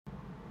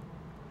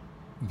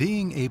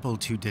Being able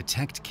to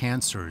detect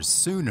cancers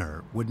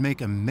sooner would make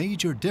a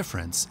major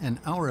difference in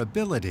our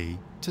ability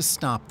to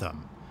stop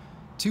them.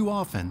 Too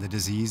often, the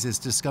disease is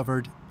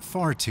discovered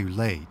far too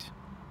late.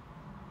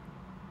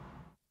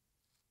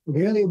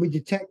 The earlier we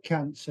detect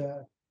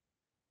cancer,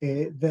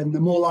 then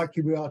the more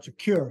likely we are to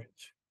cure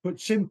it.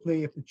 Put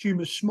simply, if the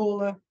tumor is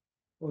smaller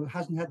or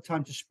hasn't had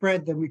time to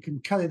spread, then we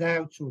can cut it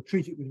out or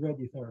treat it with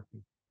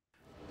radiotherapy.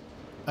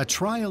 A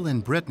trial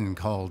in Britain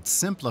called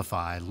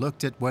Simplify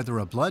looked at whether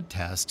a blood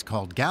test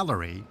called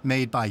Galleri,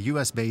 made by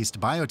US-based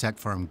biotech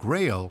firm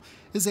Grail,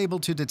 is able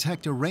to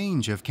detect a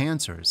range of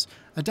cancers,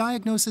 a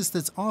diagnosis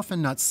that's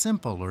often not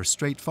simple or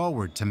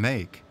straightforward to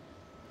make.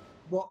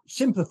 What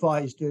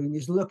Simplify is doing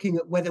is looking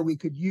at whether we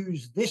could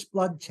use this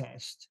blood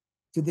test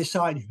to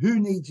decide who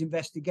needs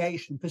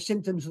investigation for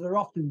symptoms that are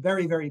often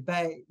very, very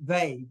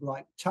vague,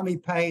 like tummy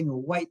pain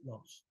or weight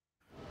loss.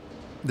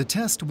 The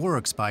test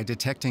works by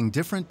detecting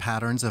different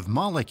patterns of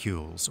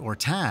molecules, or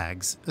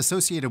tags,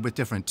 associated with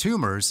different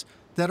tumors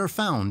that are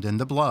found in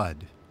the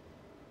blood.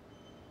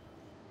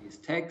 These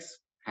tags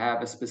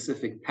have a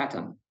specific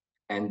pattern,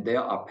 and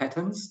there are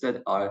patterns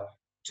that are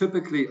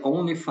typically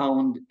only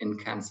found in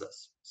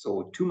cancers.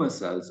 So tumor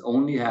cells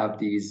only have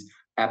these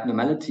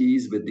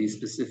abnormalities with these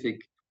specific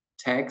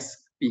tags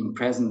being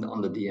present on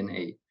the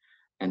DNA.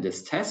 And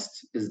this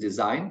test is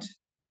designed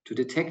to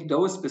detect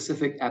those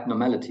specific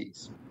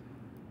abnormalities.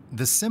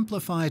 The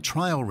Simplify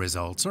trial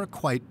results are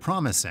quite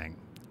promising.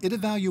 It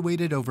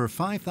evaluated over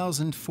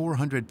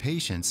 5,400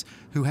 patients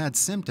who had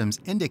symptoms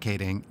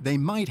indicating they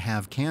might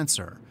have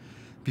cancer.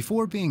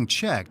 Before being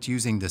checked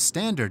using the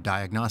standard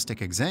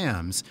diagnostic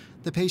exams,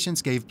 the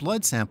patients gave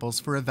blood samples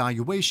for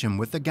evaluation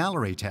with the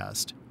Galleri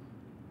test.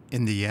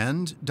 In the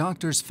end,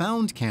 doctors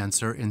found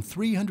cancer in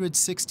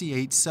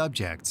 368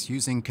 subjects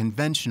using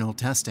conventional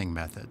testing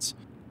methods.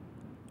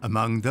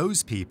 Among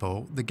those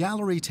people, the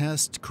Galleri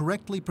test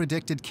correctly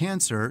predicted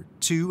cancer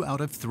 2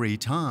 out of 3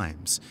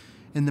 times.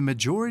 In the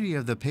majority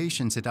of the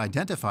patients it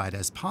identified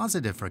as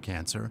positive for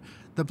cancer,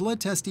 the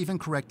blood test even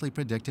correctly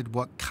predicted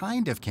what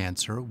kind of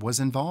cancer was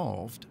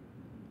involved.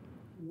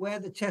 Where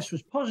the test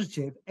was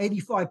positive,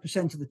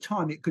 85% of the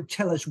time it could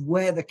tell us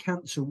where the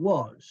cancer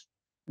was.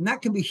 And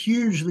that can be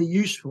hugely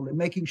useful in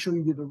making sure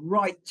you do the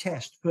right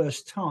test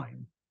first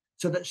time,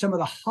 so that some of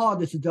the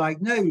harder to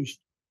diagnose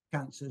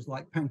cancers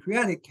like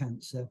pancreatic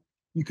cancer,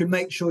 you can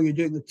make sure you're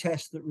doing the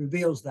test that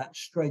reveals that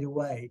straight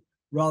away,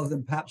 rather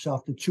than perhaps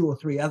after 2 or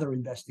 3 other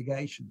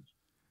investigations.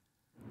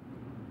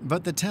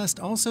 But the test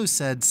also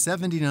said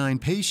 79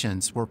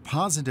 patients were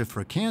positive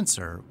for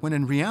cancer, when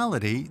in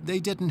reality they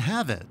didn't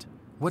have it.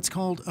 What's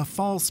called a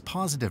false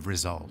positive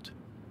result.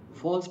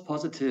 False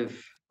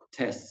positive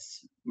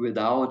tests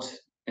without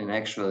an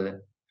actual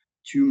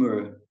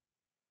tumor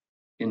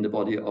in the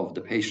body of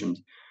the patient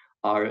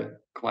are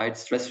quite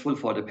stressful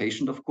for the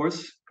patient, of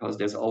course, because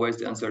there's always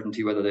the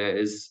uncertainty whether there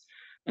is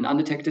an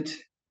undetected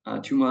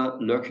tumor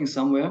lurking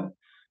somewhere,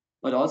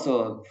 but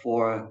also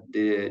for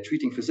the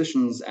treating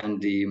physicians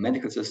and the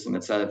medical system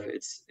itself,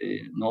 it's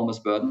an enormous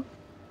burden.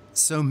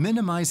 So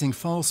minimizing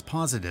false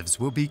positives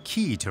will be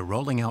key to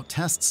rolling out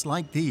tests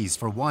like these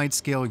for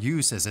wide-scale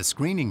use as a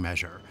screening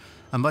measure.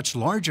 A much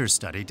larger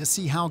study to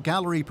see how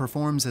Galleri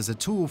performs as a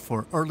tool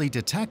for early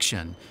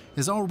detection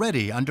is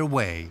already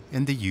underway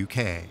in the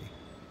UK.